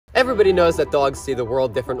Everybody knows that dogs see the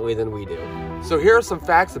world differently than we do. So here are some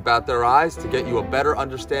facts about their eyes to get you a better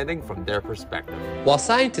understanding from their perspective. While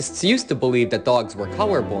scientists used to believe that dogs were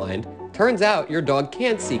colorblind, turns out your dog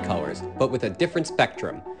can see colors, but with a different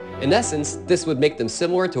spectrum. In essence, this would make them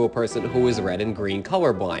similar to a person who is red and green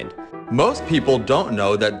colorblind. Most people don't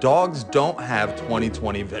know that dogs don't have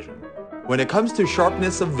 20/20 vision. When it comes to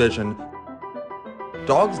sharpness of vision,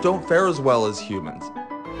 dogs don't fare as well as humans.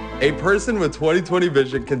 A person with 20/20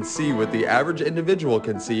 vision can see what the average individual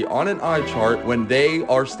can see on an eye chart when they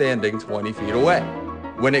are standing 20 feet away.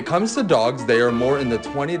 When it comes to dogs, they are more in the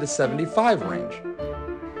 20 to 75 range.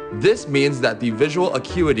 This means that the visual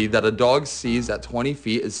acuity that a dog sees at 20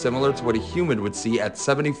 feet is similar to what a human would see at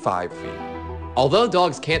 75 feet. Although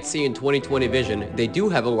dogs can't see in 20/20 vision, they do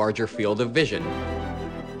have a larger field of vision.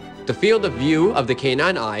 The field of view of the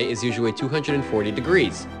canine eye is usually 240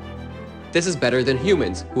 degrees. This is better than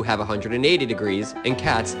humans, who have 180 degrees, and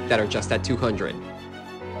cats that are just at 200.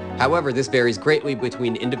 However, this varies greatly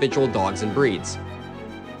between individual dogs and breeds.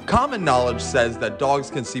 Common knowledge says that dogs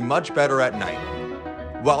can see much better at night.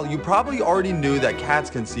 While you probably already knew that cats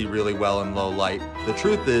can see really well in low light, the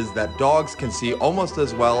truth is that dogs can see almost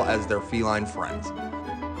as well as their feline friends.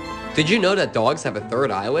 Did you know that dogs have a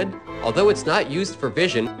third eyelid? Although it's not used for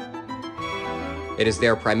vision, it is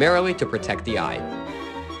there primarily to protect the eye.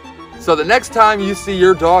 So the next time you see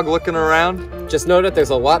your dog looking around, just know that there's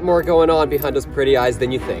a lot more going on behind those pretty eyes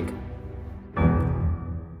than you think.